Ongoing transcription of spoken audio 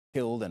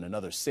killed and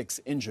another 6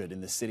 injured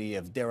in the city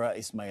of Dera,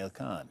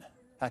 Khan.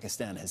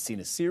 Pakistan has seen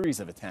a series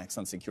of attacks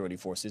on security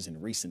forces in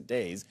recent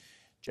days.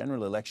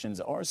 General elections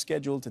are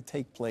scheduled to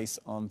take place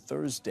on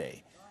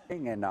Thursday.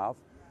 Enough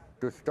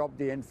to stop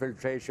the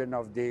infiltration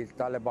of these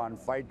Taliban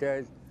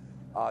fighters.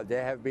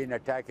 They have been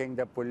attacking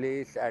the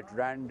police at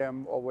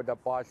random over the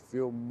past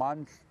few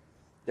months.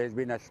 There's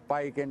been a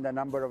spike in the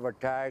number of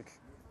attacks.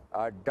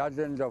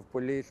 Dozens of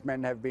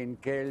policemen have been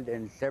killed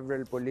in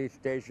several police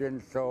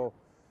stations. So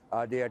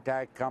the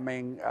attack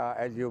coming,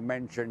 as you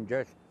mentioned,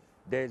 just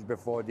days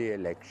before the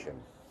election.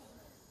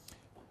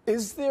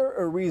 Is there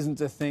a reason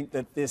to think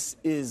that this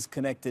is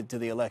connected to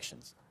the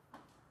elections?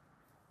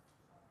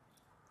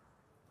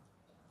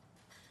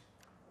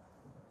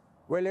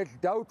 Well, it's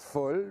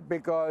doubtful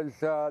because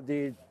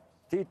the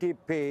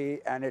TTP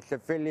and its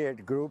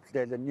affiliate groups,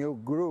 there's a new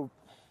group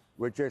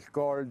which is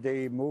called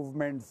the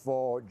Movement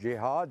for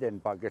Jihad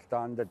in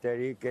Pakistan, the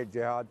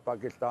Tehreek-e-Jihad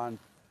Pakistan.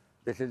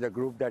 This is a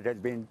group that has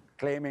been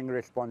claiming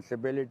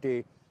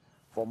responsibility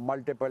for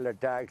multiple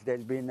attacks.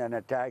 There's been an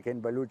attack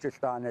in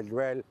Balochistan as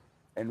well,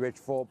 in which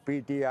 4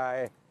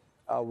 PTI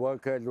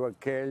workers were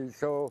killed.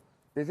 So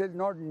this is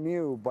not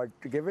new, but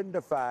given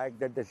the fact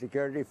that the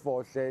security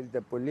forces,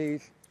 the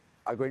police,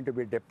 are going to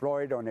be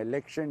deployed on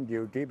election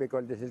duty,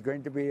 because this is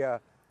going to be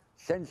a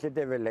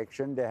sensitive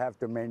election. They have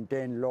to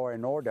maintain law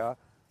and order.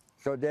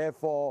 So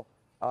therefore,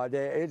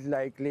 there is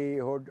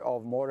likelihood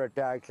of more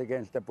attacks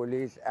against the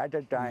police at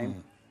a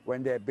time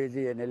when they're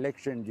busy in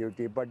election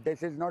duty. But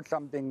this is not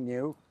something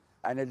new,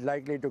 and it's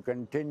likely to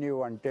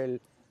continue until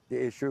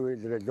the issue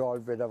is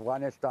resolved with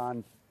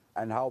Afghanistan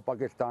and how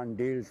Pakistan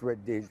deals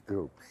with these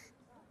groups.